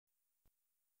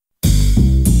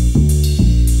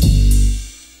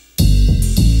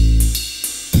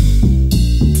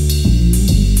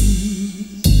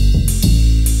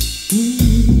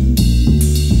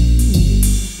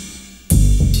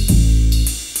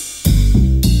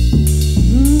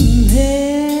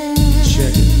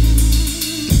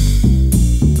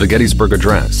The Gettysburg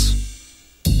Address.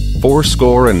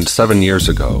 77 years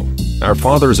ago, our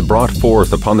fathers brought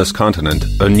forth upon this continent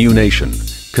a new nation,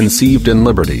 conceived in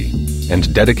liberty,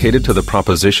 and dedicated to the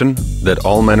proposition that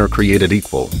all men are created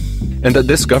equal, and that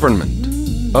this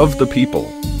government, of the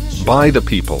people, by the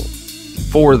people,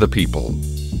 for the people,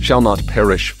 shall not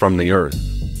perish from the earth.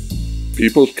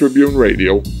 People's Tribune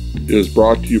Radio is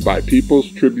brought to you by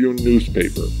People's Tribune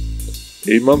newspaper,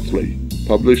 a monthly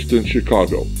published in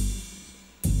Chicago.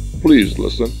 Please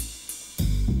listen.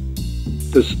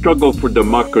 The struggle for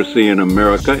democracy in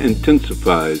America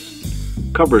intensifies.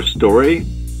 Cover story,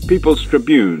 People's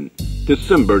Tribune,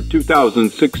 December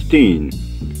 2016,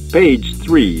 page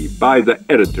 3 by the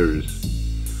editors.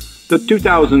 The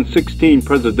 2016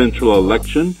 presidential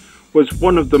election was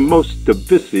one of the most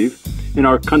divisive in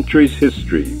our country's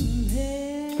history.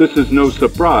 This is no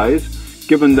surprise,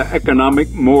 given the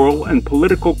economic, moral, and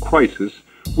political crisis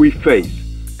we face,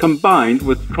 combined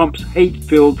with Trump's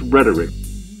hate-filled rhetoric.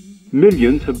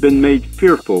 Millions have been made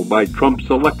fearful by Trump's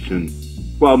election,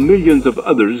 while millions of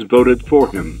others voted for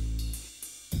him.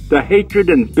 The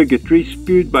hatred and bigotry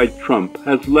spewed by Trump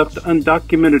has left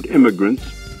undocumented immigrants,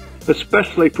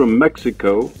 especially from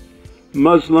Mexico,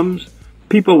 Muslims,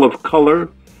 people of color,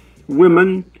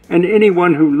 women, and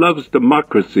anyone who loves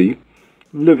democracy,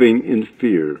 living in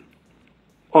fear.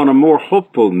 On a more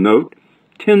hopeful note,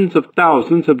 tens of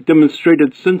thousands have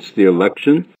demonstrated since the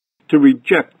election to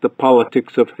reject the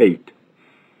politics of hate.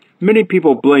 Many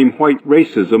people blame white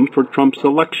racism for Trump's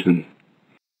election.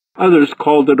 Others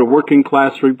called it a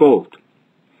working-class revolt.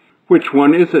 Which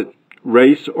one is it,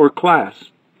 race or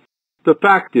class? The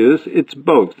fact is, it's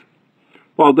both.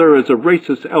 While there is a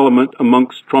racist element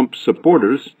amongst Trump's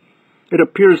supporters, it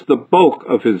appears the bulk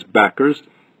of his backers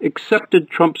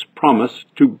accepted Trump's promise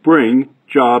to bring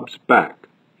jobs back.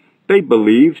 They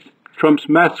believed Trump's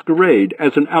masquerade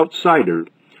as an outsider,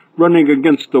 running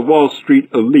against the Wall Street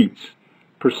elites,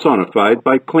 personified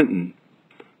by Clinton.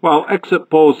 While exit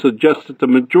polls suggest that the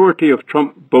majority of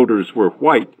Trump voters were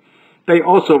white, they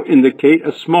also indicate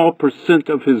a small percent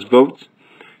of his votes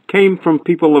came from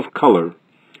people of color,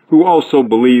 who also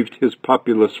believed his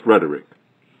populist rhetoric.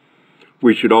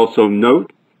 We should also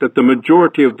note that the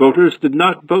majority of voters did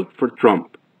not vote for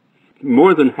Trump.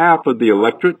 More than half of the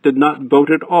electorate did not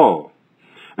vote at all,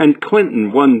 and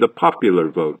Clinton won the popular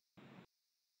vote.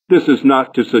 This is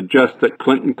not to suggest that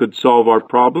Clinton could solve our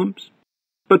problems,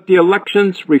 but the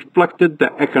elections reflected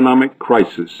the economic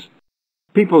crisis.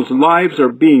 People's lives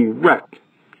are being wrecked,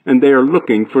 and they are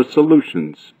looking for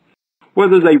solutions.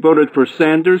 Whether they voted for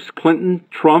Sanders, Clinton,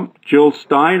 Trump, Jill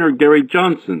Stein, or Gary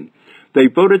Johnson, they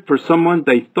voted for someone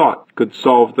they thought could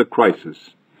solve the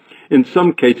crisis. In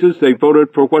some cases, they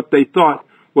voted for what they thought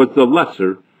was the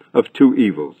lesser of two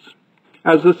evils.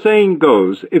 As the saying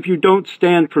goes, if you don't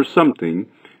stand for something,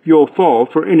 you'll fall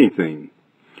for anything.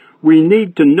 We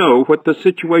need to know what the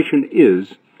situation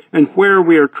is and where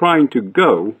we are trying to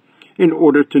go in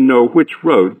order to know which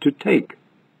road to take.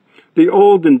 The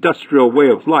old industrial way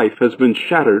of life has been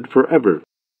shattered forever.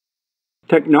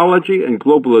 Technology and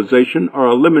globalization are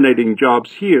eliminating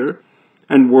jobs here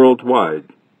and worldwide.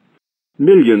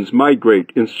 Millions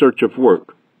migrate in search of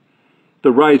work.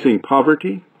 The rising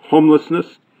poverty,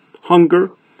 homelessness,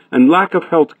 hunger, and lack of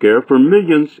health care for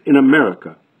millions in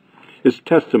America is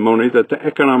testimony that the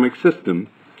economic system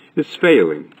is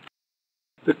failing.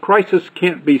 The crisis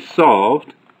can't be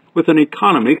solved with an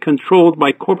economy controlled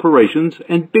by corporations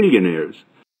and billionaires.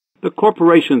 The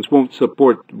corporations won't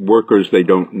support workers they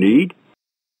don't need.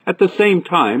 At the same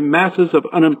time, masses of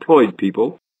unemployed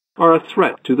people are a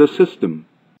threat to the system.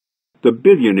 The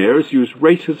billionaires use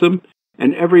racism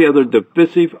and every other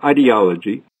divisive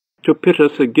ideology to pit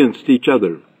us against each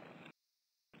other.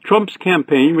 Trump's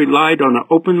campaign relied on an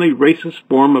openly racist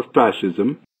form of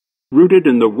fascism rooted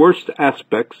in the worst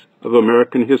aspects of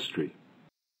American history.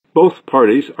 Both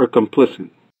parties are complicit.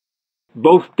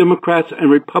 Both Democrats and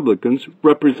Republicans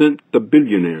represent the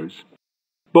billionaires.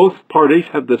 Both parties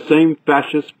have the same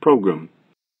fascist program.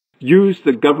 Use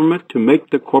the government to make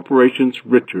the corporations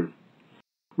richer.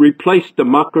 Replace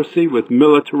democracy with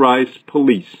militarized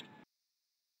police.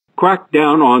 Crack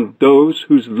down on those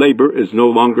whose labor is no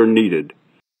longer needed,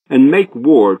 and make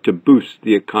war to boost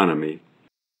the economy.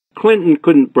 Clinton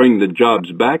couldn't bring the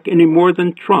jobs back any more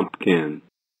than Trump can.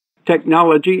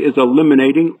 Technology is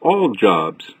eliminating all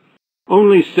jobs.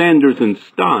 Only Sanders and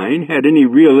Stein had any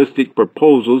realistic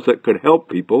proposals that could help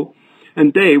people,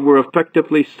 and they were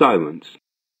effectively silenced.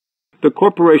 The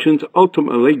corporations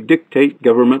ultimately dictate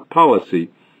government policy,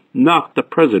 not the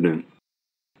president.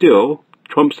 Still,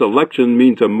 Trump's election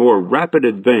means a more rapid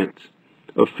advance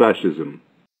of fascism,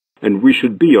 and we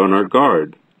should be on our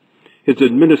guard. his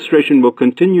administration will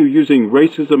continue using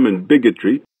racism and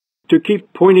bigotry to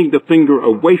keep pointing the finger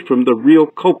away from the real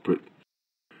culprit.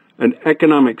 An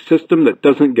economic system that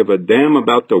doesn't give a damn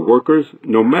about the workers,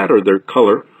 no matter their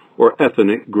color or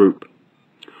ethnic group.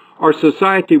 Our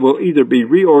society will either be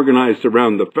reorganized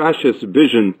around the fascist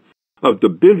vision of the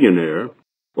billionaire,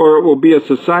 or it will be a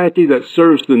society that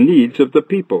serves the needs of the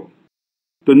people.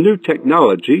 The new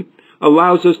technology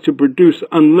allows us to produce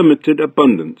unlimited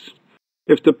abundance.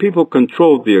 If the people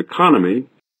controlled the economy,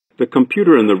 the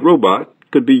computer and the robot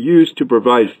could be used to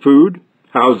provide food,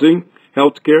 housing,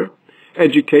 healthcare,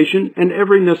 education, and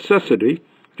every necessity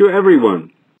to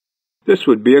everyone. This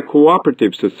would be a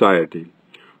cooperative society,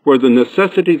 where the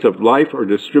necessities of life are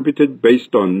distributed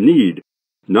based on need,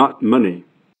 not money.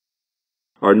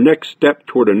 Our next step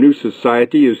toward a new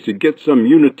society is to get some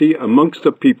unity amongst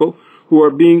the people who are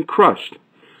being crushed,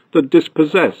 the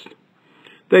dispossessed.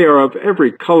 They are of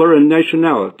every color and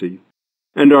nationality,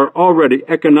 and are already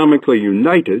economically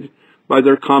united by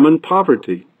their common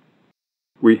poverty.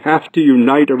 We have to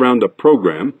unite around a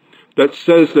program that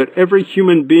says that every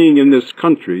human being in this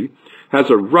country has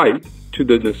a right to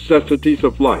the necessities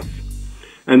of life,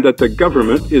 and that the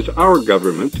government is our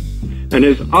government and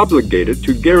is obligated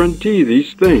to guarantee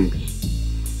these things.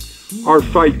 Our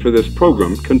fight for this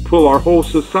program can pull our whole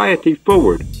society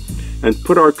forward and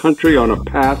put our country on a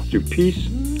path to peace,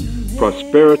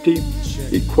 prosperity,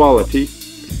 equality,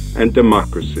 and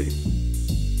democracy.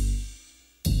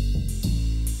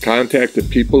 Contact the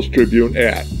People's Tribune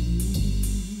at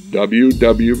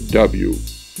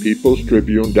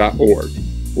www.peoplestribune.org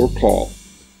or call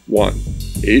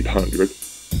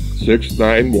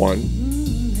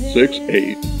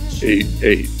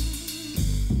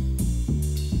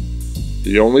 1-800-691-6888.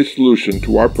 The only solution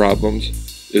to our problems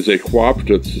is a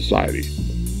cooperative society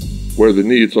where the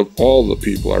needs of all the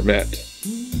people are met.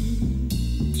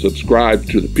 Subscribe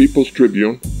to the People's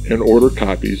Tribune and order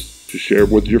copies to share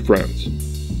with your friends.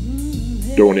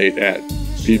 Donate at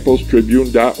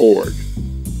peoplestribune.org.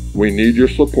 We need your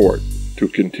support to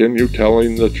continue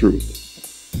telling the truth.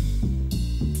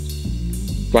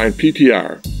 Find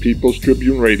PTR, People's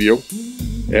Tribune Radio,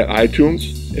 at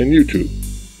iTunes and YouTube,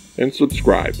 and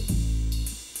subscribe.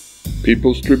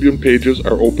 People's Tribune pages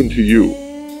are open to you.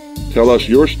 Tell us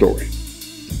your story.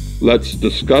 Let's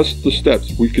discuss the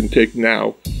steps we can take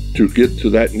now to get to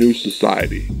that new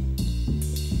society.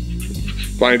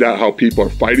 Find out how people are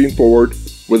fighting forward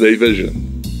with a vision.